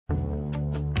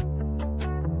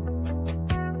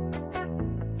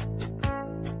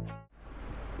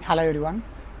Hello everyone.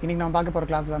 இன்றைக்கி நம்ம பார்க்க போகிற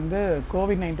கிளாஸ் வந்து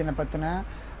கோவிட்-19 பற்றின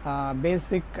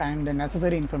பேசிக் அண்ட்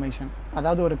நெசசரி இன்ஃபர்மேஷன்.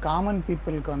 அதாவது ஒரு காமன்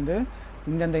பீப்புளுக்கு வந்து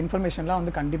இந்தந்த இன்ஃபர்மேஷன்லாம்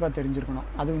வந்து கண்டிப்பாக தெரிஞ்சிருக்கணும்.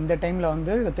 அதுவும் இந்த டைமில்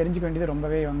வந்து இதை தெரிஞ்சுக்க வேண்டியது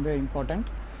ரொம்பவே வந்து இம்பார்ட்டண்ட்.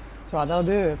 ஸோ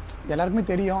அதாவது எல்லாருக்குமே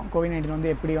தெரியும் கோவிட்-19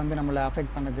 வந்து எப்படி வந்து நம்மளை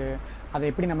அஃபெக்ட் பண்ணுது, அதை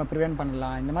எப்படி நம்ம ப்ரிவென்ட்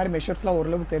பண்ணலாம், இந்த மாதிரி மெஷர்ஸ்லாம்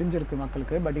ஓரளவுக்கு தெரிஞ்சிருக்கு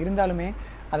மக்களுக்கு. பட் இருந்தாலுமே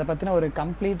அதை பற்றின ஒரு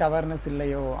கம்ப்ளீட் அவேர்னஸ்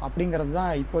இல்லையோ அப்படிங்கிறது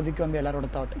தான் இப்போதைக்கு வந்து எல்லாரோட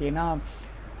தாட். ஏன்னா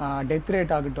டெத்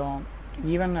ரேட் ஆகட்டும்,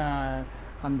 ஈவன்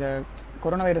அந்த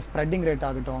கொரோனா வைரஸ் ஸ்ப்ரெட்டிங் ரேட்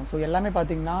ஆகட்டும், ஸோ எல்லாமே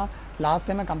பார்த்திங்கன்னா லாஸ்ட்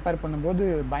டைமை கம்பேர் பண்ணும்போது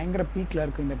பயங்கர பீக்கில்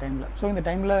இருக்குது இந்த டைமில். ஸோ இந்த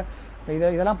டைமில்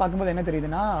இதெல்லாம் பார்க்கும்போது என்ன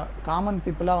தெரியுதுன்னா, காமன்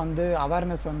பீப்புளாக வந்து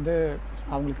அவேர்னஸ் வந்து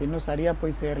அவங்களுக்கு இன்னும் சரியாக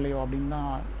போய் சேரலையோ அப்படின்னு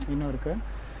தான் இன்னும் இருக்குது.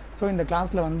 ஸோ இந்த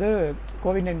கிளாஸில் வந்து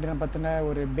கோவிட்-19 பற்றின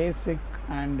ஒரு பேசிக்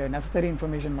அண்ட் நெசசரி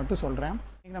இன்ஃபர்மேஷன் மட்டும் சொல்கிறேன்.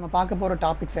 இன்றைக்கி நம்ம பார்க்க போகிற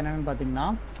டாபிக்ஸ் என்னென்னு பார்த்தீங்கன்னா,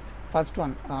 first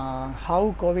one, how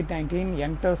COVID-19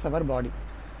 enters our body.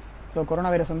 So corona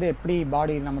virus வந்து எப்படி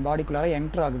நம்ம பாடிக்குள்ளார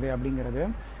என்ட்ரு ஆகுது அப்படிங்கிறது,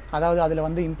 அதாவது அதில்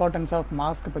வந்து இம்பார்ட்டன்ஸ் ஆஃப்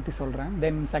மாஸ்க் பற்றி சொல்கிறேன்.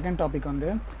 தென் செகண்ட் டாபிக் வந்து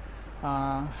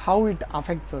how it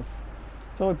affects as.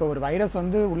 So இப்போ ஒரு வைரஸ்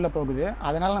வந்து உள்ளே போகுது,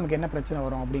 அதனால் நமக்கு என்ன பிரச்சனை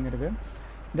வரும் அப்படிங்கிறது.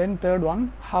 Then third one,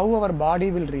 how our body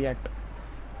will react.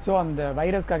 So அந்த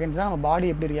வைரஸ்க்கு அகேன்ஸ்டாக நம்ம பாடி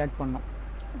எப்படி ரியாக்ட் பண்ணோம்.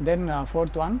 தென்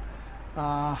fourth one,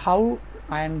 how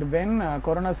and when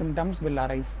corona symptoms will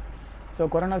arise. So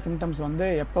corona symptoms வந்து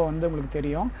எப்போ வந்து உங்களுக்கு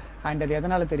தெரியும் அண்ட் அது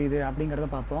எதனால் தெரியுது அப்படிங்கிறத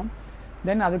பார்ப்போம்.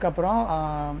 தென் அதுக்கப்புறம்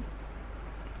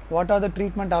what are the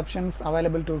treatment options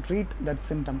available to treat that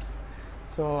symptoms.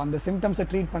 So அந்த சிம்டம்ஸை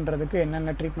ட்ரீட் பண்ணுறதுக்கு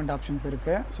என்னென்ன ட்ரீட்மெண்ட் ஆப்ஷன்ஸ்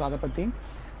இருக்குது, ஸோ அதை பற்றி.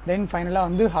 தென் ஃபைனலாக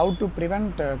வந்து how to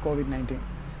prevent COVID-19.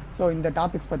 So இந்த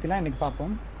டாபிக்ஸ் பற்றிலாம் இன்றைக்கி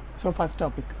பார்ப்போம். So first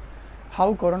topic,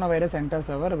 how corona virus enters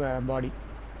our body.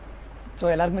 So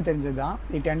எல்லாருக்குமே தெரிஞ்சது தான்,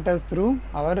 it enters through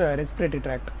our respiratory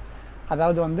tract.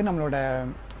 அதாவது வந்து நம்மளோட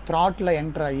த்ராட்டில்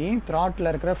என்ட்ரு ஆகி த்ராட்டில்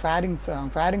இருக்கிற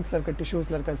ஃபேரிங்ஸில் இருக்கிற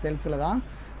டிஷ்யூஸில் இருக்கிற செல்ஸில் தான்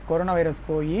கொரோனா வைரஸ்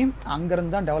போய்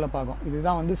அங்கேருந்து தான் டெவலப் ஆகும்.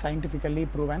 இதுதான் வந்து சயின்டிஃபிக்கலி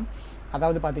ப்ரூவன்.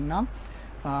 அதாவது பார்த்திங்கன்னா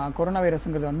கொரோனா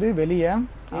வைரஸுங்கிறது வந்து வெளியே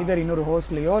இதர் இன்னொரு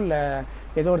ஹோஸ்ட்லேயோ இல்லை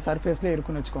ஏதோ ஒரு சர்ஃபேஸ்லேயோ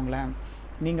இருக்குன்னு வச்சுக்கோங்களேன்.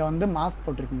 நீங்கள் வந்து மாஸ்க்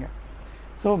போட்டிருக்கீங்க.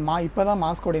 ஸோ இப்போ தான்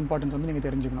மாஸ்கோட இம்பார்ட்டன்ஸ் வந்து நீங்கள்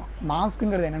தெரிஞ்சுக்கணும்.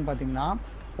 மாஸ்க்குங்கிறது என்னென்னு பார்த்தீங்கன்னா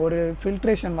ஒரு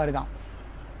ஃபில்ட்ரேஷன் மாதிரி தான்.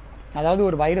 அதாவது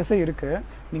ஒரு வைரஸே இருக்குது,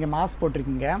 நீங்கள் மாஸ்க்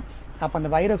போட்டிருக்கீங்க, அப்போ அந்த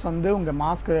வைரஸ் வந்து உங்கள்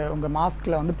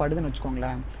மாஸ்கில் வந்து படுதுன்னு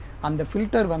வச்சுக்கோங்களேன். அந்த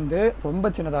ஃபில்டர் வந்து ரொம்ப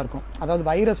சின்னதாக இருக்கும். அதாவது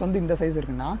வைரஸ் வந்து இந்த சைஸ்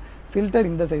இருக்குன்னா ஃபில்டர்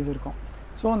இந்த சைஸ் இருக்கும்.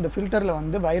 ஸோ அந்த ஃபில்டரில்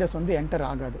வந்து வைரஸ் வந்து என்டர்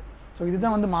ஆகாது. ஸோ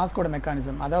இதுதான் வந்து மாஸ்கோட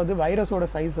மெக்கானிசம். அதாவது வைரஸோட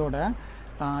சைஸோட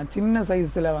சின்ன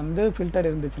சைஸில் வந்து ஃபில்டர்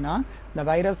இருந்துச்சுன்னா இந்த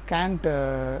virus Gantt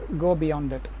go beyond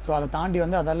that. So அதை தாண்டி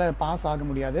வந்து அதால் பாஸ் ஆக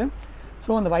முடியாது.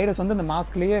 ஸோ அந்த வைரஸ் வந்து அந்த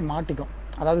மாஸ்க்லேயே மாட்டிக்கும்,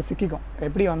 அதாவது சிக்கிக்கும்.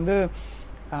 எப்படி வந்து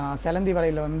செலந்தி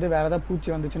வலையில் வந்து வேறு ஏதாவது பூச்சி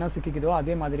வந்துச்சுன்னா சிக்கிக்குதோ,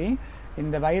 அதே மாதிரி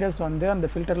இந்த வைரஸ் வந்து அந்த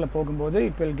ஃபில்டரில் போகும்போது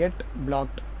it will get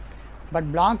blocked. But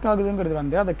black ஆகுதுங்கிறது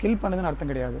வந்து அதை கில் பண்ணுதுன்னு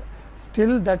அர்த்தம் கிடையாது.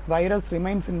 Still that virus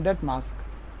remains in that mask.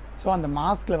 So அந்த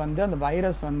மாஸ்கில் வந்து அந்த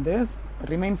வைரஸ் வந்து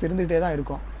ரிமைன்ஸ் இருந்துகிட்டே தான்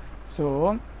இருக்கும். ஸோ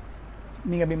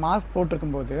நீங்கள் அப்படி மாஸ்க்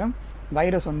போட்டிருக்கும்போது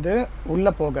வைரஸ் வந்து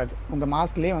உள்ளே போகாது, உங்கள்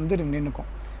மாஸ்க்லேயே வந்து நின்றுக்கும்.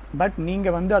 பட்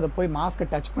நீங்கள் வந்து அதை போய் மாஸ்க்கை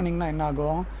டச் பண்ணிங்கன்னா என்ன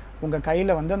ஆகும், உங்கள்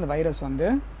கையில் வந்து அந்த வைரஸ் வந்து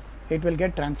it will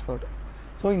get transferred.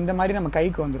 So இந்த மாதிரி நம்ம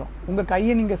கைக்கு வந்துடும். உங்கள்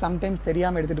கையை நீங்கள் சம்டைம்ஸ்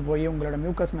தெரியாமல் எடுத்துகிட்டு போய் உங்களோட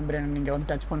மியூக்கஸ் மெம்பரேனை நீங்கள் வந்து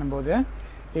டச் பண்ணும்போது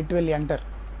இட் வில் என்டர்.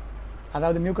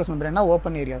 அதாவது மியூக்கஸ் மெம்பரேனா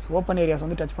ஓப்பன் ஏரியாஸ்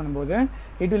வந்து டச் பண்ணும்போது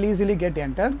it will easily get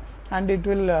enter and it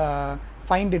will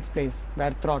find it's place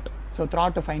where throat. So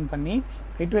த்ராட்டை find பண்ணி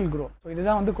இட் வில் க்ரோ. ஸோ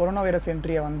இதுதான் வந்து கொரோனா வைரஸ்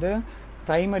என்ட்ரியை வந்து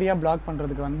ப்ரைமரியாக பிளாக்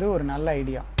பண்ணுறதுக்கு வந்து ஒரு நல்ல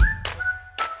ஐடியா.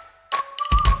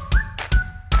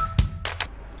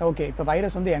 ஓகே, இப்போ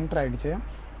வைரஸ் வந்து என்டர் ஆகிடுச்சு.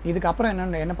 இதுக்கப்புறம்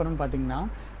என்ன பண்ணணும்னு பார்த்தீங்கன்னா,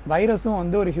 வைரஸும்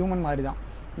வந்து ஒரு ஹியூமன் மாதிரி தான்.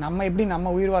 நம்ம எப்படி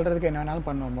நம்ம உயிர் வாழ்கிறதுக்கு என்ன வேணாலும்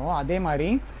பண்ணுவோமோ, அதே மாதிரி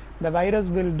the virus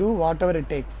will do what ever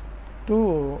it takes to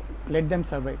let them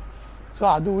survive. So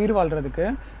அது உயிர் வாழ்கிறதுக்கு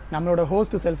நம்மளோட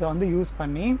ஹோஸ்ட் செல்ஸை வந்து யூஸ்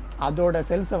பண்ணி அதோட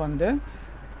செல்ஸை வந்து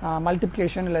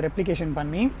மல்டிப்ளிகேஷன் இல்லை ரெப்ளிகேஷன்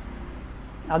பண்ணி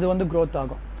அது வந்து க்ரோத்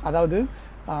ஆகும். அதாவது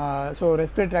ஸோ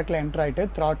ரெஸ்பிரேட்டரி ட்ராக்டில் என்ட்ரு ஆகிட்டு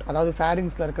த்ராட், அதாவது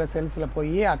ஃபேரிங்ஸில் இருக்கிற செல்ஸில்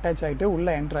போய் அட்டாச் ஆகிட்டு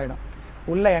உள்ளே என்ட்ரு ஆகிடும்.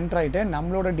 உள்ளே என்ட்ரு ஆகிட்டு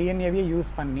நம்மளோட டிஎன்ஏவே யூஸ்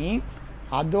பண்ணி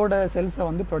அதோட செல்ஸை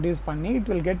வந்து ப்ரொடியூஸ் பண்ணி it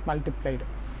will get multiplied.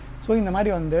 So இந்த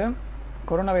மாதிரி வந்து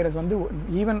கொரோனா வைரஸ் வந்து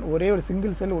ஈவன் ஒரே ஒரு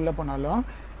சிங்கிள் செல் உள்ளே போனாலும்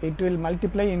it will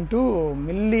multiply into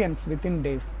millions within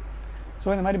days. So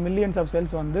இந்த மாதிரி மில்லியன்ஸ் ஆஃப்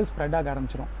செல்ஸ் வந்து ஸ்ப்ரெட் ஆக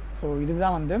ஆரம்பிச்சிடும். ஸோ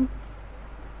இதுதான் வந்து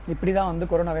இப்படி தான் வந்து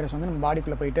கொரோனா வைரஸ் வந்து நம்ம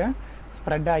பாடிக்குள்ளே போயிட்டு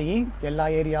ஸ்ப்ரெட் ஆகி எல்லா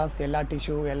ஏரியாஸ், எல்லா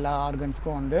டிஷ்யூ, எல்லா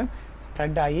ஆர்கன்ஸ்க்கும் வந்து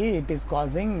ஸ்ப்ரெட் ஆகி it is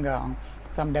causing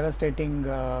some devastating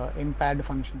impaired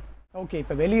functions. Okay,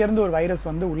 இப்போ வெளியேருந்து ஒரு வைரஸ்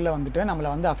வந்து உள்ளே வந்துட்டு நம்மளை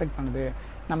வந்து அஃபெக்ட் பண்ணுது,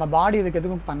 நம்ம பாடி இதுக்கு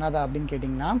எதுவும் பண்ணாதா அப்படின்னு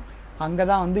கேட்டிங்கன்னா, அங்கே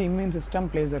தான் வந்து immune system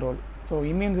place a role. So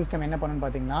immune system என்ன பண்ணுன்னு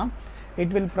பார்த்தீங்கன்னா,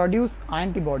 இட் வில் ப்ரொடியூஸ்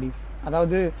ஆன்டிபாடிஸ்.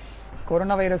 அதாவது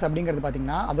கொரோனா வைரஸ் அப்படிங்கிறது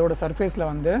பார்த்திங்கன்னா அதோட சர்ஃபேஸில்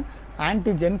வந்து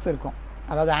ஆன்டிஜென்ஸ் இருக்கும்.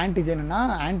 அதாவது ஆன்டிஜென்னா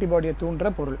ஆன்டிபாடியை தூண்டுற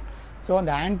பொருள். ஸோ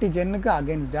அந்த ஆன்டிஜென்னுக்கு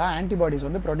அகென்ஸ்டாக ஆன்டிபாடிஸ்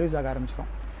வந்து ப்ரொடியூஸ் ஆக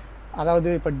ஆரம்பிச்சிடும். அதாவது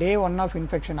இப்போ டே 1 ஆஃப்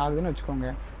இன்ஃபெக்ஷன் ஆகுதுன்னு வச்சுக்கோங்க.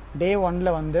 டே 1ல்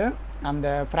வந்து அந்த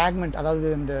ஃப்ராக்மெண்ட், அதாவது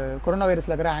இந்த கொரோனா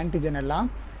வைரஸில் இருக்கிற ஆன்டிஜென் எல்லாம்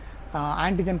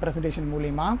ஆன்டிஜென் ப்ரெசன்டேஷன்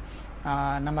மூலிமா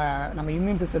நம்ம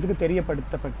இம்யூன் சிஸ்டத்துக்கு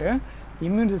தெரியப்படுத்தப்பட்டு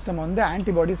இம்யூன் சிஸ்டம் வந்து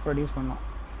ஆன்டிபாடிஸ் ப்ரொடியூஸ் பண்ணோம்.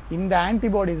 இந்த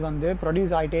ஆன்டிபாடிஸ் வந்து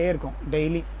ப்ரொடியூஸ் ஆகிட்டே இருக்கும்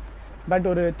டெய்லி. பட்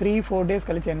ஒரு 3-4 டேஸ்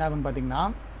கழிச்சு என்ன ஆகுன்னு பார்த்தீங்கன்னா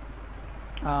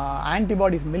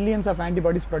antibodies, millions of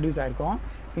antibodies produce ஆகிருக்கும்.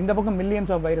 இந்த பக்கம்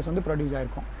மில்லியன்ஸ் ஆஃப் வைரஸ் வந்து ப்ரொடியூஸ்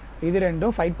ஆகிருக்கும். இது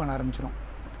ரெண்டும் ஃபைட் பண்ண ஆரம்பிச்சிடும்.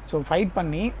 ஸோ ஃபைட்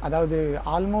பண்ணி அதாவது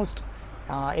ஆல்மோஸ்ட்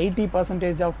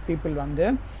 80% ஆஃப் பீப்புள் வந்து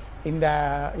இந்த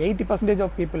 80%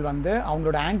 ஆஃப் பீப்புள் வந்து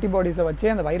அவங்களோட ஆன்டிபாடிஸை வச்சு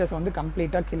அந்த வைரஸை வந்து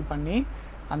கம்ப்ளீட்டாக கில் பண்ணி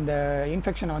அந்த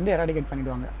இன்ஃபெக்ஷனை வந்து எராடிகேட்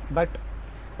பண்ணிவிடுவாங்க. பட்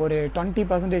ஒரு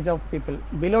 20% of people,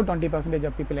 below 20%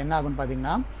 of people என்ன ஆகுன்னு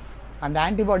பார்த்தீங்கன்னா அந்த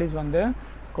ஆன்டிபாடிஸ் வந்து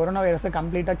கொரோனா வைரஸை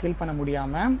கம்ப்ளீட்டாக கில் பண்ண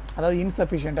முடியாமல், அதாவது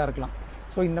இன்சஃபிஷியண்ட்டாக இருக்கலாம்.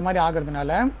 ஸோ இந்த மாதிரி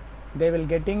ஆகிறதுனால they will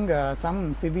getting some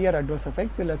severe adverse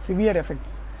effects இல்லை severe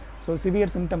effects. So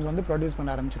severe symptoms வந்து ப்ரொடியூஸ் பண்ண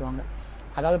ஆரம்பிச்சிருவாங்க.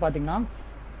 அதாவது பார்த்திங்கன்னா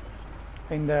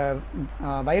இந்த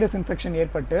வைரஸ் இன்ஃபெக்ஷன்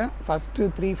ஏற்பட்டு ஃபஸ்ட்டு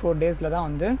 3-4 டேஸில் தான்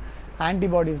வந்து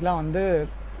ஆன்டிபாடிஸ்லாம் வந்து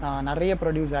நிறைய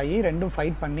ப்ரொடியூஸ் ஆகி ரெண்டும்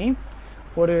ஃபைட் பண்ணி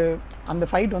அந்த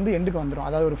ஃபைட் வந்து எண்டுக்கு வந்துடும்.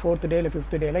 அதாவது ஒரு 4th டே இல்லை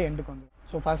 5th டேயில் எண்டுக்கு வந்துடும்.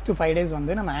 ஸோ ஃபஸ்ட்டு 5 டேஸ்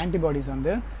வந்து நம்ம ஆன்டிபாடிஸ்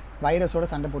வந்து வைரஸோட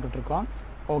சண்டை போட்டுட்ருக்கோம்.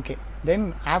 ஓகே, தென்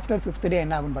ஆஃப்டர் 5th டே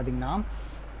என்ன ஆகுன்னு பார்த்தீங்கன்னா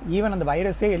ஈவன் அந்த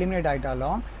வைரஸே எலிமினேட்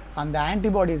ஆகிட்டாலும் அந்த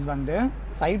ஆன்டிபாடிஸ் வந்து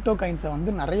சைட்டோகைன்ஸை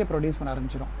வந்து நிறைய ப்ரொடியூஸ் பண்ண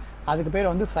ஆரம்பிச்சிடும். அதுக்கு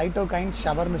பேர் வந்து சைட்டோகைன்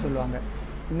ஷவர்னு சொல்லுவாங்க.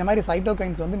 இந்த மாதிரி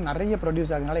சைட்டோகைன்ஸ் வந்து நிறைய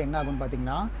ப்ரொடியூஸ் ஆகிறதுனால என்ன ஆகுன்னு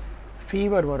பார்த்தீங்கன்னா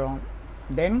ஃபீவர் வரும்,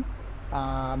 தென்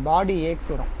பாடி ஏக்ஸ்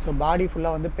வரும். ஸோ பாடி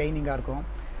ஃபுல்லாக வந்து பெயினிங்காக இருக்கும்.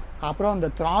 அப்புறம் அந்த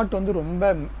த்ராட் வந்து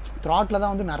ரொம்ப த்ராட்டில்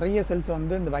தான் வந்து நிறைய செல்ஸ்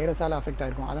வந்து இந்த வைரஸால் அஃபெக்ட்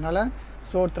ஆகிருக்கும். அதனால்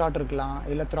சோர் த்ராட் இருக்கலாம்,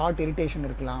 இல்லை த்ராட் இரிட்டேஷன்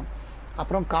இருக்கலாம்,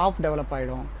 அப்புறம் காஃப் டெவலப்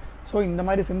ஆகிடும். ஸோ இந்த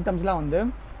மாதிரி சிம்டம்ஸ்லாம் வந்து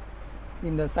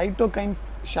இந்த சைட்டோகைன்ஸ்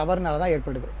ஷவர்னால தான்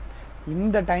ஏற்படுது.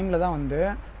 இந்த டைமில் தான் வந்து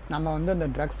நம்ம வந்து அந்த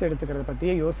ட்ரக்ஸ் எடுத்துக்கிறத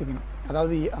பற்றியே யோசிக்கணும்.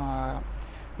 அதாவது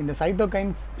இந்த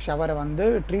சைட்டோகைன்ஸ் ஷவரை வந்து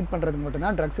ட்ரீட் பண்ணுறதுக்கு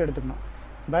மட்டும்தான் ட்ரக்ஸ் எடுத்துக்கணும்.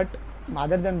 பட்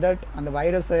அதர் தென் தட் அந்த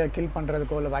வைரஸை கில்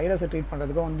பண்ணுறதுக்கோ இல்லை வைரஸை ட்ரீட்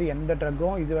பண்ணுறதுக்கோ வந்து எந்த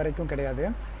ட்ரக்கும் இது வரைக்கும் கிடையாது.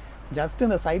 ஜஸ்ட்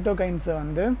இந்த சைட்டோகைன்ஸை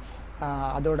வந்து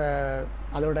அதோட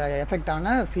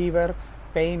எஃபெக்டான ஃபீவர்,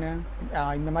 பெயின்,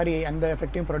 இந்த மாதிரி எந்த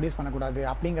எஃபெக்டையும் ப்ரொடியூஸ் பண்ணக்கூடாது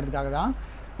அப்படிங்கிறதுக்காக தான்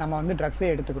நம்ம வந்து ட்ரக்ஸே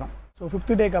எடுத்துக்கிறோம். ஸோ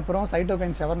 5th டேக்கு அப்புறம்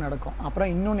சைட்டோகைன் ஷவர் நடக்கும். அப்புறம்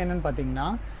இன்னொன்று என்னென்னு பார்த்தீங்கன்னா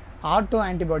ஆட்டோ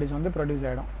ஆன்டிபாடிஸ் வந்து ப்ரொடியூஸ்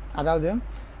ஆகிடும். அதாவது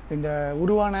இந்த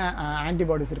உருவான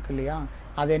ஆன்டிபாடிஸ் இருக்குது இல்லையா,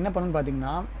 அது என்ன பண்ணுன்னு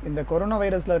பார்த்தீங்கன்னா இந்த கொரோனா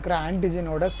வைரஸில் இருக்கிற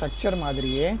ஆன்டிஜனோட ஸ்ட்ரக்சர்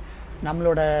மாதிரியே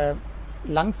நம்மளோட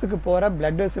லங்ஸுக்கு போகிற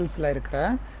பிளட் வெசல்ஸில் இருக்கிற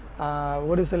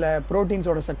ஒரு சில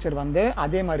ப்ரோட்டீன்ஸோட ஸ்ட்ரக்சர் வந்து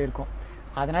அதே மாதிரி இருக்கும்.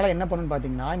 அதனால் என்ன பண்ணுன்னு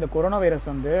பார்த்தீங்கன்னா இந்த கொரோனா வைரஸ்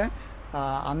வந்து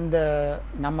அந்த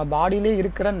நம்ம பாடியிலே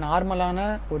இருக்கிற நார்மலான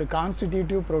ஒரு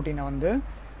கான்ஸ்டிடியூட்டிவ் ப்ரோட்டீனை வந்து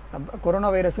கொரோனா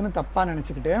வைரஸ்னு தப்பாக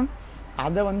நினச்சிக்கிட்டு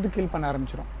அதை வந்து கில் பண்ண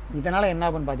ஆரம்பிச்சிடும். இதனால் என்ன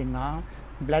ஆகுன்னு பார்த்தீங்கன்னா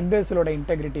பிளட் வெசலோட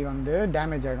இன்டெகிரிட்டி வந்து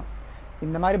டேமேஜ் ஆகிடும்.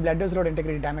 இந்த மாதிரி பிளட் வெசலோட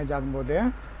இன்டெகிரிட்டி டேமேஜ் ஆகும்போது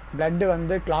பிளட்டு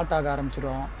வந்து கிளாட் ஆக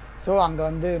ஆரம்பிச்சிடும். ஸோ அங்கே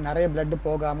வந்து நிறைய பிளட்டு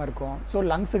போகாமல் இருக்கும். ஸோ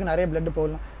லங்ஸுக்கு நிறைய பிளட்டு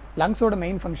போகலாம். லங்ஸோட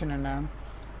மெயின் ஃபங்க்ஷன் என்ன,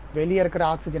 வெளியே இருக்கிற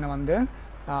ஆக்சிஜனை வந்து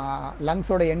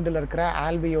லங்ஸோட எண்டில் இருக்கிற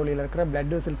ஆல்வியோலியில் இருக்கிற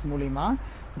பிளட் வெசல்ஸ் மூலிமா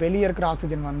வெளியே இருக்கிற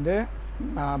ஆக்சிஜன் வந்து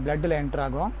பிளட்டில் என்டர்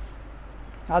ஆகும்.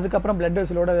 அதுக்கப்புறம் பிளட்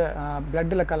வெசலோட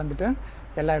பிளட்டில் கலந்துட்டு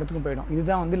எல்லா இடத்துக்கும் போயிடும்.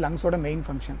 இதுதான் வந்து லங்ஸோட மெயின்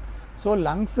ஃபங்க்ஷன். ஸோ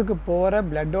லங்ஸுக்கு போகிற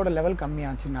பிளட்டோட லெவல்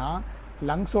கம்மியாச்சுன்னா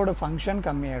லங்ஸோட ஃபங்க்ஷன்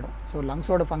கம்மியாயிடும். ஸோ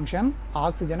லங்ஸோட ஃபங்க்ஷன்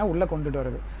ஆக்சிஜனை உள்ளே கொண்டுட்டு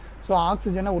வருது. ஸோ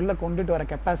ஆக்சிஜனை உள்ளே கொண்டுட்டு வர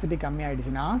கெப்பாசிட்டி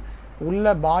கம்மியாயிடுச்சுன்னா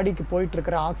உள்ள பாடிக்கு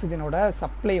போயிட்டுருக்கிற ஆக்சிஜனோட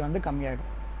சப்ளை வந்து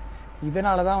கம்மியாயிடும்.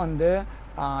 இதனால தான் வந்து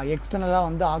எக்ஸ்டர்னலாக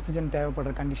வந்து ஆக்சிஜன்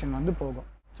தேவைப்படுற கண்டிஷன் வந்து போகும்.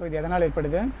 ஸோ இது எதனால்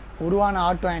ஏற்படுது, உருவான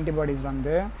ஆட்டோ ஆன்டிபாடிஸ்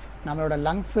வந்து நம்மளோட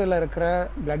லங்ஸில் இருக்கிற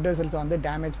பிளட் வெசல்ஸை வந்து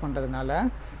டேமேஜ் பண்ணுறதுனால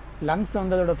லங்ஸ்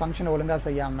வந்து அதோட ஃபங்க்ஷனை ஒழுங்காக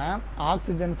செய்யாமல்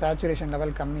ஆக்சிஜன் சேச்சுரேஷன்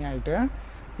லெவல் கம்மியாயிட்டு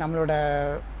நம்மளோட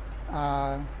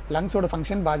லங்ஸோட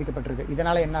ஃபங்க்ஷன் பாதிக்கப்பட்டிருக்கு.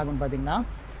 இதனால் என்ன ஆகும்னு பார்த்திங்கன்னா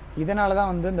இதனால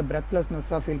தான் வந்து இந்த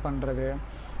பிரெத்லெஸ்னஸ்ஸாக ஃபீல் பண்ணுறது,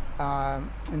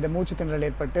 இந்த மூச்சு திணறல்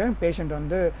ஏற்பட்டு பேஷண்ட்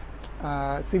வந்து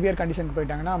சிவியர் கண்டிஷனுக்கு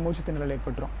போயிட்டாங்கன்னா மூச்சு திணறல்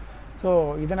ஏற்பட்டுரும். ஸோ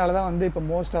இதனால தான் வந்து இப்போ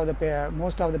மோஸ்ட்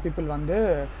ஆஃப் த பீப்புள் வந்து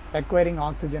ரெக்வயரிங்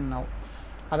ஆக்சிஜன் நவ்,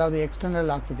 அதாவது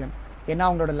எக்ஸ்டர்னல் ஆக்சிஜன். ஏன்னா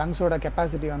அவங்களோட லங்ஸோட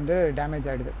கெப்பாசிட்டி வந்து டேமேஜ்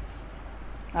ஆகிடுது.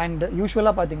 அண்ட்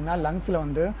யூஸ்வலாக பார்த்திங்கன்னா லங்ஸில்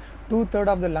வந்து 2/3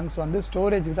 ஆஃப் த லங்ஸ் வந்து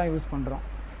ஸ்டோரேஜுக்கு தான் யூஸ் பண்ணுறோம்.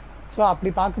 ஸோ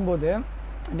அப்படி பார்க்கும்போது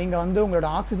நீங்கள் வந்து உங்களோட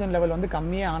ஆக்சிஜன் லெவல் வந்து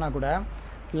கம்மியாக ஆனால் கூட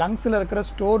லங்ஸில் இருக்கிற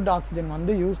ஸ்டோர்டு ஆக்சிஜன்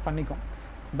வந்து யூஸ் பண்ணிக்கும்.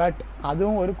 பட்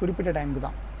அதுவும் ஒரு குறிப்பிட்ட டைமுக்கு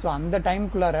தான். ஸோ அந்த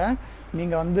டைமுக்குள்ளார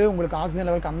நீங்கள் வந்து உங்களுக்கு ஆக்சிஜன்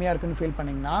லெவல் கம்மியாக இருக்குன்னு ஃபீல்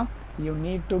பண்ணிங்கன்னா you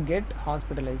need to get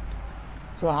hospitalised.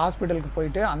 So ஹாஸ்பிட்டலுக்கு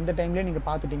போயிட்டு அந்த டைம்லேயே நீங்கள்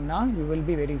பார்த்துட்டிங்கன்னா you will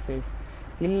be very safe.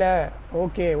 இல்லை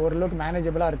ஓகே ஓரளவுக்கு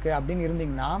மேனேஜபிளாக இருக்குது அப்படின்னு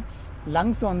இருந்தீங்கன்னா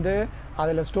லங்ஸ் வந்து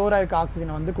அதில் ஸ்டோர் ஆகிருக்க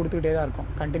ஆக்சிஜனை வந்து கொடுத்துக்கிட்டே தான் இருக்கும்,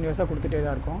 கண்டினியூஸாக கொடுத்துட்டே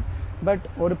தான் இருக்கும். பட்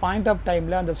ஒரு பாயிண்ட் ஆஃப்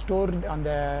டைமில்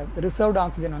அந்த ரிசர்வ்டு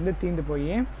ஆக்சிஜன் வந்து தீர்ந்து போய்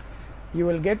you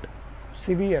will get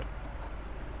severe.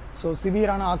 So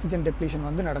சிவியரான oxygen depletion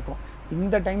வந்து நடக்கும்.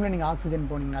 இந்த டைமில் நீங்கள் ஆக்சிஜன்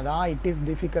போனீங்கன்னா தான் it is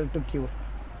difficult to cure.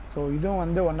 So இதுவும்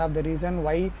வந்து one of the reason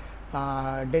why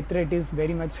death rate is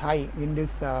very much high in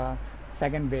this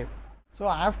second wave. So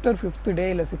after 5th டே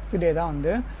இல்லை 6th டே தான்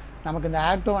வந்து நமக்கு இந்த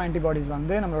ஆக்டோ ஆன்டிபாடிஸ்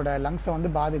வந்து நம்மளோட லங்ஸை வந்து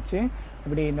பாதித்து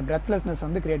இப்படி இந்த பிரெத்லெஸ்னஸ்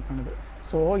வந்து க்ரியேட் பண்ணுது.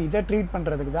 ஸோ இதை ட்ரீட்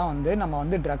பண்ணுறதுக்கு தான் வந்து நம்ம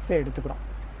வந்து ட்ரக்ஸை எடுத்துக்கிறோம்.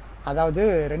 அதாவது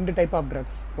 2 டைப் ஆஃப்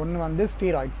ட்ரக்ஸ். ஒன்று வந்து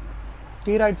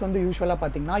ஸ்டீராய்ட்ஸ் வந்து யூஸ்வலாக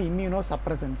பார்த்திங்கன்னா இம்யூனோ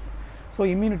சப்ரசன்ஸ். ஸோ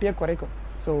இம்யூனிட்டியை குறைக்கும்.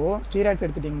 ஸோ ஸ்டீராய்ட்ஸ்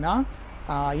எடுத்துட்டிங்கன்னா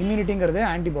இம்யூனிட்டிங்கிறது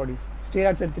ஆன்டிபாடிஸ்.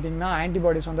 ஸ்டீராய்ட்ஸ் எடுத்துட்டிங்கன்னா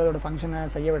ஆன்டிபாடிஸ் வந்து அதோட ஃபங்க்ஷனை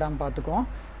செய்ய விடாமல் பார்த்துக்கும்.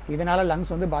 இதனால்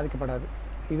லங்ஸ் வந்து பாதிக்கப்படாது.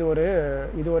 இது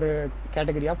ஒரு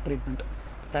கேட்டகரி ஆஃப் ட்ரீட்மெண்ட்.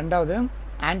 ரெண்டாவது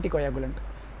ஆன்டிகோயாகுலண்ட்.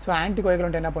 ஸோ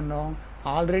ஆன்டிகோயாகுலண்ட் என்ன பண்ணும்,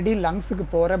 ஆல்ரெடி லங்ஸுக்கு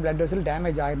போகிற பிளட் வெசல்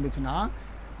டேமேஜ் ஆகிருந்துச்சுன்னா,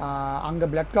 அங்கே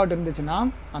பிளட் கிளாட் இருந்துச்சுன்னா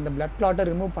அந்த பிளட் கிளாட்டை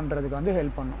ரிமூவ் பண்ணுறதுக்கு வந்து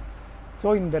ஹெல்ப் பண்ணும். ஸோ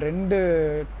இந்த 2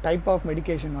 டைப் ஆஃப்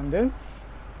மெடிகேஷன் வந்து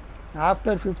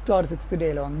ஆஃப்டர் 5th or 6th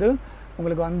டேயில் வந்து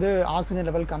உங்களுக்கு வந்து ஆக்சிஜன்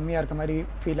லெவல் கம்மியாக இருக்க மாதிரி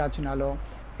ஃபீல் ஆச்சுனாலோ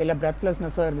இல்லை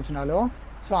பிரெத்லெஸ்னஸாக இருந்துச்சுனாலோ,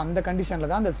 ஸோ அந்த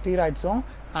கண்டிஷனில் தான் இந்த ஸ்டீராய்ட்ஸும்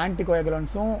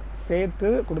ஆன்டிகோயாகுலண்ட்ஸும் சேர்த்து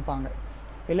கொடுப்பாங்க.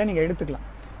 இல்லை நீங்கள் எடுத்துக்கலாம்.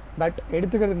 பட்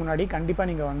எடுத்துக்கிறதுக்கு முன்னாடி கண்டிப்பாக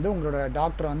நீங்கள் வந்து உங்களோட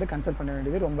டாக்டரை வந்து கன்சல்ட் பண்ண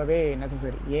வேண்டியது ரொம்பவே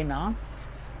நெசசரி. ஏன்னா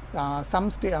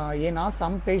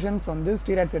சம் பேஷண்ட்ஸ் வந்து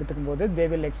ஸ்டீராய்ட்ஸ் எடுத்துக்கும் போது they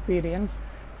will experience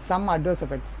some adverse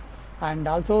effects. And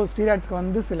also ஸ்டீராய்ட்ஸ்க்கு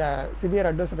வந்து சில சிவியர்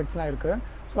அட்வர்ஸ் எஃபெக்ட்ஸ்லாம் இருக்குது.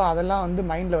 ஸோ அதெல்லாம் வந்து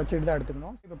மைண்டில் வச்சுட்டு தான்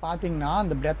எடுத்துக்கணும். இப்போ பார்த்தீங்கன்னா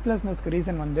இந்த பிரெத்லெஸ்னஸ்க்கு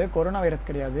ரீசன் வந்து கொரோனா வைரஸ்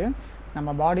கிடையாது, நம்ம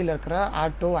பாடியில் இருக்கிற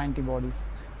ஆட்டோ ஆன்டிபாடிஸ்.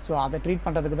 ஸோ அதை ட்ரீட்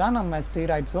பண்ணுறதுக்கு தான் நம்ம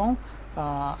ஸ்டீராய்ட்ஸும்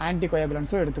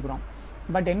ஆன்டிகோயாகுலண்ட்ஸும் எடுத்துக்கிறோம்.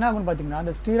 பட் என்ன ஆகும்னு பார்த்தீங்கன்னா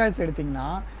இந்த ஸ்டீராய்ட்ஸ் எடுத்திங்கன்னா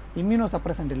இம்யூனோ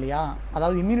சப்ரசன்ட் இல்லையா,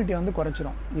 அதாவது இம்யூனிட்டி வந்து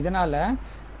குறைச்சிரும். இதனால்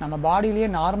நம்ம பாடியிலேயே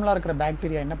நார்மலாக இருக்கிற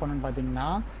பாக்டீரியா என்ன பண்ணுன்னு பார்த்தீங்கன்னா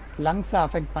லங்ஸை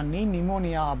அஃபெக்ட் பண்ணி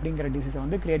நிமோனியா அப்படிங்கிற டிசீஸை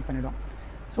வந்து க்ரியேட் பண்ணிடும்.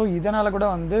 ஸோ இதனால் கூட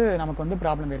வந்து நமக்கு வந்து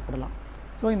ப்ராப்ளம் ஏற்படலாம்.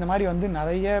 ஸோ இந்த மாதிரி வந்து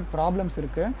நிறைய ப்ராப்ளம்ஸ்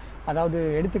இருக்குது. அதாவது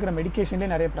எடுத்துக்கிற மெடிக்கேஷன்லேயே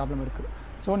நிறைய ப்ராப்ளம் இருக்குது.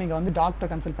 ஸோ நீங்கள் வந்து டாக்டரை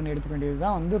கன்சல்ட் பண்ணி எடுத்துக்க வேண்டியது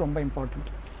தான் வந்து ரொம்ப இம்பார்ட்டண்ட்.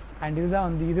 அண்ட்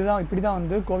இப்படி தான்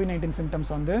வந்து COVID-19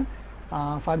 சிம்டம்ஸ் வந்து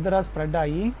ஃபர்தராக ஸ்ப்ரெட்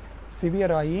ஆகி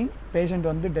சிவியர் ஆகி பேஷண்ட்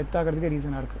வந்து டெத் ஆகிறதுக்கு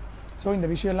ரீசனாக இருக்குது. ஸோ இந்த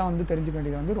விஷயம்லாம் வந்து தெரிஞ்சுக்க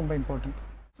வேண்டியது வந்து ரொம்ப இம்பார்ட்டண்ட்.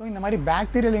 ஸோ இந்த மாதிரி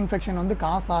பாக்டீரியல் இன்ஃபெக்ஷன் வந்து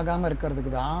காசு ஆகாமல்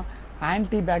இருக்கிறதுக்கு தான்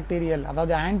ஆன்டிபாக்டீரியல்,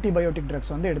 அதாவது ஆன்டிபயோட்டிக்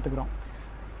ட்ரக்ஸ் வந்து எடுத்துக்கிறோம்.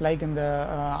 லைக் இந்த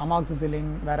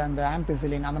அமாக்சிசிலின், வேறு அந்த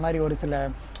ஆம்பிசிலின், அந்த மாதிரி ஒரு சில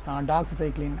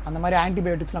டாக்ஸிசைக்ளின், அந்த மாதிரி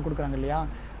ஆன்டிபயோட்டிக்ஸ்லாம் கொடுக்குறாங்க இல்லையா.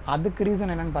 அதுக்கு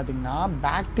ரீசன் என்னென்னு பார்த்தீங்கன்னா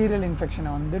பாக்டீரியல்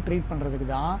இன்ஃபெக்ஷனை வந்து ட்ரீட் பண்ணுறதுக்கு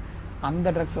தான் அந்த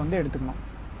ட்ரக்ஸ் வந்து எடுத்துக்கணும்.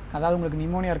 அதாவது உங்களுக்கு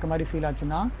நிமோனியா இருக்க மாதிரி ஃபீல்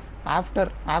ஆச்சுன்னா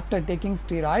after taking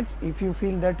steroids, if you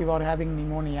feel that you are having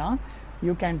pneumonia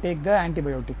you can take the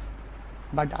antibiotics.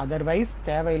 But otherwise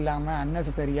தேவையில்லாமல்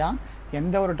அன்னெசரியாக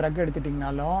எந்த ஒரு drug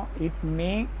எடுத்துட்டிங்கனாலும் it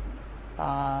may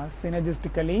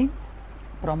synergistically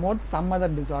promote some other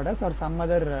disorders or some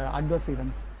other adverse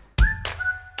events.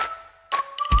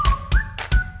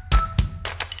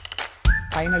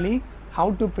 Finally, how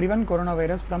to prevent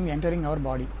coronavirus from entering our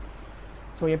body.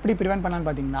 So எப்படி prevent பண்ணலான்னு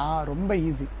பார்த்தீங்கன்னா ரொம்ப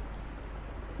easy.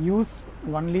 Use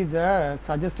only the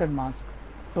suggested mask.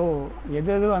 So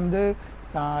எது வந்து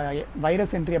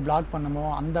virus என்ட்ரியை black பண்ணுமோ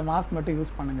அந்த mask மட்டும்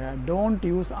use பண்ணுங்கள். Don't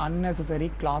use unnecessary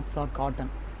cloths or cotton.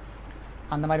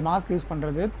 அந்த மாதிரி மாஸ்க் யூஸ்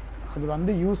பண்ணுறது அது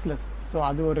வந்து யூஸ்லெஸ். ஸோ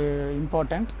அது ஒரு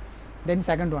இம்பார்ட்டண்ட். தென்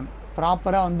செகண்ட் ஒன்,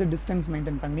 ப்ராப்பராக வந்து டிஸ்டன்ஸ்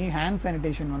மெயின்டைன் பண்ணி ஹேண்ட்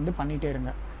சானிடேஷன் வந்து பண்ணிகிட்டே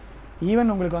இருங்க.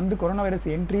 ஈவன் உங்களுக்கு வந்து கொரோனா வைரஸ்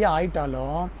என்ட்ரியே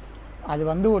ஆகிட்டாலும் அது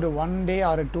வந்து ஒரு 1 day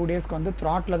or 2 daysக்கு வந்து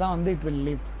த்ராட்டில் தான் வந்து இட் வில்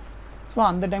லீவ். ஸோ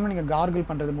அந்த டைமில் நீங்கள் கார்கிள்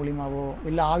பண்ணுறது மூலியமாவோ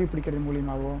இல்லை ஆவி பிடிக்கிறது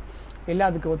மூலியமாவோ இல்லை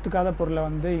அதுக்கு ஒத்துக்காத பொருளை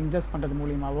வந்து இன்ஜெஸ்ட் பண்ணுறது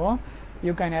மூலியமாவோ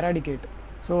you can eradicate.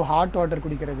 So hot water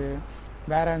குடிக்கிறது,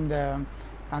 வேறு இந்த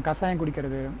கஷாயம்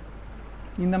குடிக்கிறது,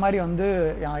 இந்த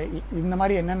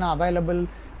மாதிரி என்னென்ன அவைலபிள்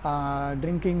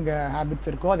ட்ரிங்கிங் ஹேபிட்ஸ்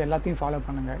இருக்கோ அது எல்லாத்தையும் ஃபாலோ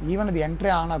பண்ணுங்கள். ஈவன் அது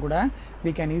என்ட்ரி ஆனால் கூட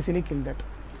we can easily kill that.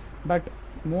 But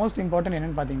most important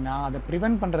என்னென்னு பார்த்தீங்கன்னா அதை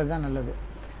ப்ரிவெண்ட் பண்ணுறது தான் நல்லது.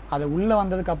 அதை உள்ளே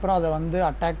வந்ததுக்கப்புறம் அதை வந்து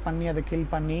அட்டாக் பண்ணி அதை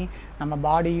கில் பண்ணி நம்ம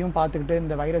பாடியும் பார்த்துக்கிட்டு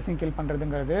இந்த வைரஸையும் கில்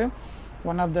பண்ணுறதுங்கிறது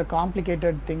one of the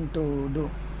complicated thing to two.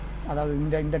 அதாவது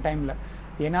இந்த டைமில்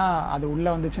ஏன்னா அது உள்ளே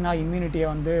வந்துச்சுன்னா இம்யூனிட்டியை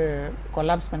வந்து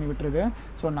கொலாப்ஸ் பண்ணி விட்டுருது.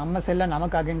 ஸோ நம்ம செல்லை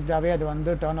நமக்கு அகென்ஸ்டாகவே அது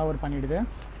வந்து டர்ன் ஓவர் பண்ணிவிடுது.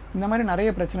 இந்த மாதிரி நிறைய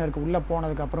பிரச்சனை இருக்குது உள்ளே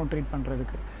போனதுக்கப்புறம் ட்ரீட்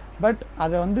பண்ணுறதுக்கு. பட்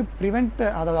அதை வந்து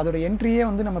அதோட என்ட்ரியே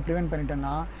வந்து நம்ம ப்ரிவெண்ட்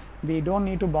பண்ணிட்டோன்னா we don't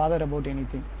need to bother about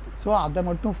anything. So அதை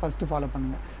மட்டும் ஃபஸ்ட்டு ஃபாலோ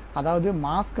பண்ணுங்கள். அதாவது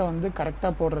மாஸ்க்கை வந்து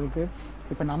கரெக்டாக போடுறதுக்கு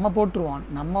இப்போ நம்ம போட்டுருவோம்,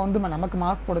 நம்ம வந்து நமக்கு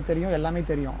மாஸ்க் போட தெரியும், எல்லாமே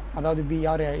தெரியும். அதாவது we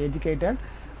are educated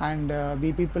and we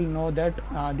people know that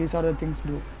these are the things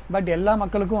do. But எல்லா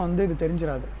மக்களுக்கும் வந்து இது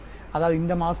தெரிஞ்சிடாது. அதாவது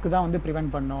இந்த மாஸ்க் தான் வந்து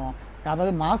ப்ரிவென்ட் பண்ணும்,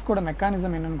 அதாவது மாஸ்கோட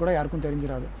மெக்கானிசம் என்னன்னு கூட யாருக்கும்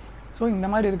தெரிஞ்சிடாது. ஸோ இந்த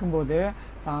மாதிரி இருக்கும்போது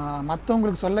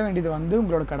மற்றவங்களுக்கு சொல்ல வேண்டியது வந்து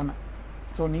உங்களோட கடமை.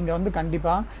 ஸோ நீங்கள் வந்து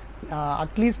கண்டிப்பாக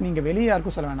அட்லீஸ்ட் நீங்கள் வெளியே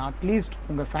யாருக்கும் சொல்ல வேணாம், அட்லீஸ்ட்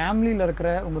உங்கள் ஃபேமிலியில் இருக்கிற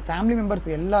உங்கள் ஃபேமிலி மெம்பர்ஸ்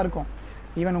எல்லாருக்கும்,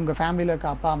 ஈவன் உங்கள் ஃபேமிலியில் இருக்க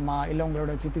அப்பா அம்மா இல்லை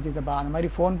உங்களோட சித்தி சித்தப்பா அந்த மாதிரி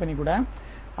ஃபோன் பண்ணி கூட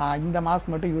இந்த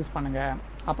மாஸ்க் மட்டும் யூஸ் பண்ணுங்கள்.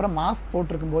 அப்புறம் மாஸ்க்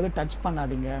போட்டிருக்கும்போது டச்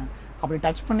பண்ணாதீங்க. அப்படி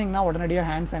டச் பண்ணிங்கன்னா உடனடியாக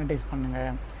ஹேண்ட் சானிடைஸ்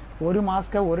பண்ணுங்கள். ஒரு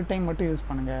மாஸ்க்கை ஒரு டைம் மட்டும் யூஸ்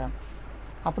பண்ணுங்கள்.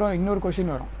 அப்புறம் இன்னொரு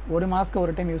கொஷின் வரும், ஒரு மாஸ்க்கை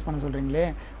ஒரு டைம் யூஸ் பண்ண சொல்கிறீங்களே,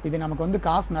 இது நமக்கு வந்து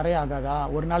காசு நிறைய ஆகாதா?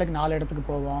 ஒரு நாளைக்கு 4 இடத்துக்கு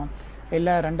போவோம்,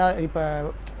 இல்லை இப்போ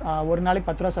ஒரு நாளைக்கு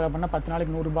 10 ரூபா செலவு பண்ணால் 10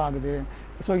 நாளைக்கு 100 ரூபா ஆகுது.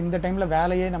 ஸோ இந்த டைமில்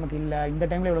வேலையே நமக்கு இல்லை, இந்த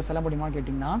டைமில் எவ்வளோ செலவு முடியுமான்னு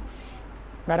கேட்டிங்கன்னா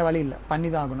வேறு வழி இல்லை, பண்ணி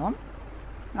தான் ஆகணும்.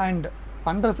 அண்ட்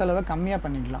பண்ணுற செலவை கம்மியாக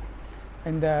பண்ணிக்கலாம்.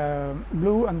 இந்த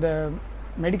அந்த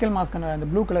மெடிக்கல் மாஸ்க் அந்த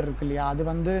ப்ளூ கலர் இருக்கு இல்லையா, அது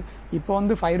வந்து இப்போ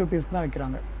வந்து 5 ரூபீஸ்க்கு தான்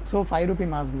வைக்கிறாங்க. ஸோ 5 ரூபி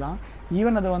மாஸ்க் தான்.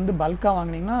 ஈவன் அதை வந்து பல்காக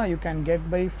வாங்கினீங்கன்னா you can get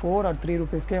by 4 or 3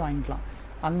 ரூபீஸ்க்கே வாங்கிக்கலாம்.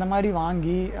 அந்த மாதிரி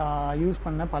வாங்கி யூஸ்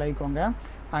பண்ண பழகிக்கோங்க.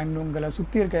 அண்ட் உங்களை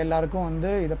சுற்றி இருக்க எல்லாருக்கும்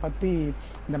வந்து இதை பற்றி,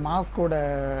 இந்த மாஸ்கோட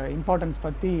இம்பார்ட்டன்ஸ்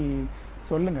பற்றி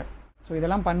சொல்லுங்கள். ஸோ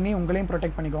இதெல்லாம் பண்ணி உங்களையும்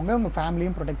ப்ரொடெக்ட் பண்ணிக்கோங்க, உங்கள்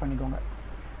ஃபேமிலியும் ப்ரொடெக்ட் பண்ணிக்கோங்க.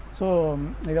 ஸோ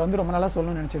இதை வந்து ரொம்ப நாளாக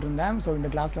சொல்லணும்னு நினச்சிட்டு இருந்தேன். ஸோ இந்த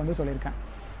கிளாஸில் வந்து சொல்லியிருக்கேன்.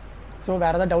 ஸோ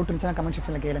வேறு ஏதாவது டவுட் இருந்துச்சுன்னா கமெண்ட்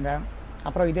செக்ஷனில் கேளுங்க.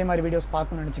 அப்புறம் இதே மாதிரி வீடியோஸ்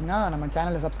பார்க்கணும்னு நினச்சிங்கன்னா நம்ம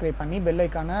சேனலை சப்ஸ்கிரைப் பண்ணி பெல்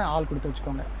ஐக்கான ஆல் கொடுத்து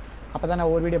வச்சுக்கோங்க. அப்போ தான்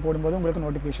நான் ஒரு வீடியோ போடும்போது உங்களுக்கு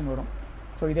நோட்டிஃபிகேஷன் வரும்.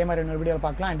 ஸோ இதே மாதிரி இன்னொரு வீடியோவில்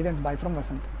பார்க்கலாம். And தென்ஸ் by from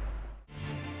Vasanth.